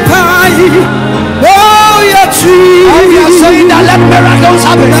 niyapai, oh your tree. Oh, you are saying that let miracles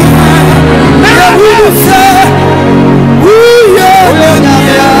happen. Wusa,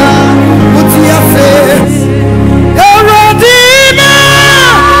 uyonyamia, utiasi. Eradima,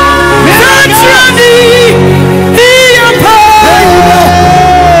 sanchani,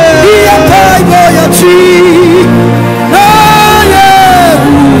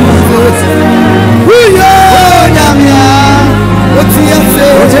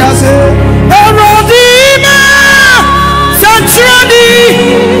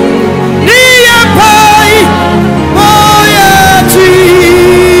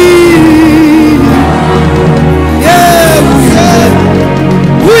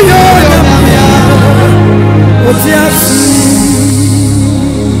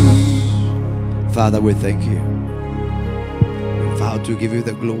 Father, we thank you. We vow to give you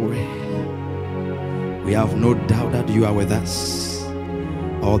the glory. We have no doubt that you are with us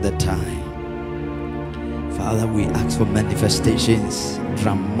all the time. Father, we ask for manifestations,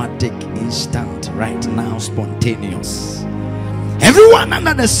 dramatic, instant, right now, spontaneous. Everyone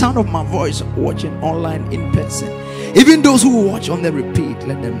under the sound of my voice, watching online, in person, even those who watch on the repeat,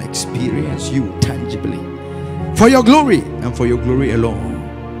 let them experience you tangibly for your glory and for your glory alone.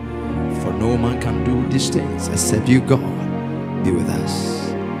 For no man can do these things except you, God, be with us.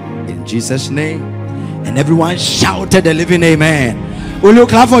 In Jesus' name. And everyone shouted a living amen. Will you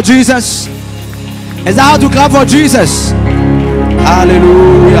clap for Jesus? Is that how to clap for Jesus?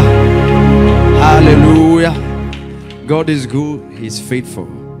 Hallelujah. Hallelujah. God is good. He's faithful.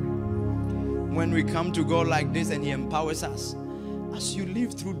 When we come to God like this and He empowers us, as you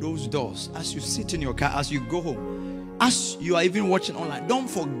live through those doors, as you sit in your car, as you go home, as you are even watching online, don't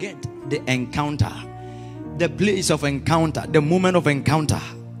forget the encounter, the place of encounter, the moment of encounter.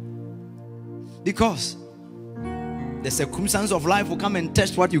 Because the circumstance of life will come and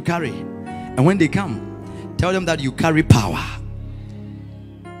test what you carry. And when they come, tell them that you carry power.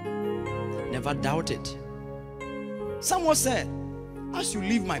 Never doubt it. Someone said, as you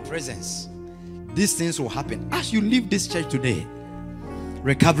leave my presence, these things will happen. As you leave this church today,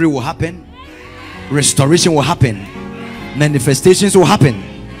 recovery will happen, restoration will happen, manifestations will happen,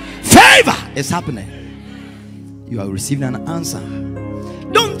 favor is happening. You are receiving an answer.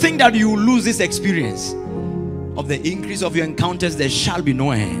 Don't think that you will lose this experience of the increase of your encounters. There shall be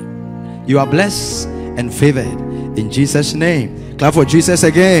no end. You are blessed and favored in Jesus' name. Clap for Jesus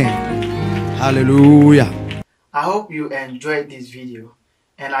again. Hallelujah. I hope you enjoyed this video,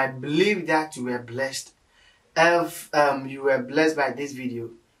 and I believe that you were blessed. If you were blessed by this video,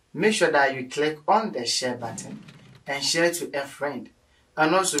 make sure that you click on the share button and share it to a friend.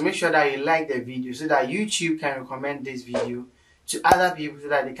 And also make sure that you like the video so that YouTube can recommend this video to other people so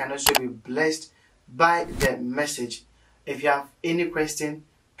that they can also be blessed by the message. If you have any question,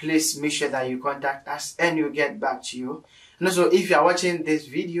 please make sure that you contact us and we'll get back to you. And also, if you are watching this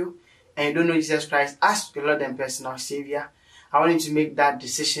video and you don't know Jesus Christ as your Lord and personal Savior, I want you to make that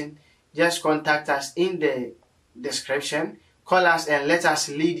decision. Just contact us in the description. Call us and let us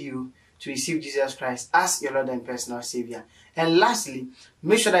lead you to receive Jesus Christ as your Lord and personal Savior. And lastly,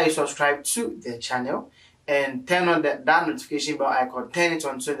 make sure that you subscribe to the channel and turn on that notification bell icon. Turn it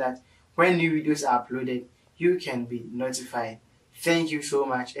on so that when new videos are uploaded, you can be notified. Thank you so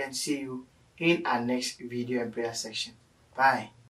much, and see you in our next video and prayer section. Bye.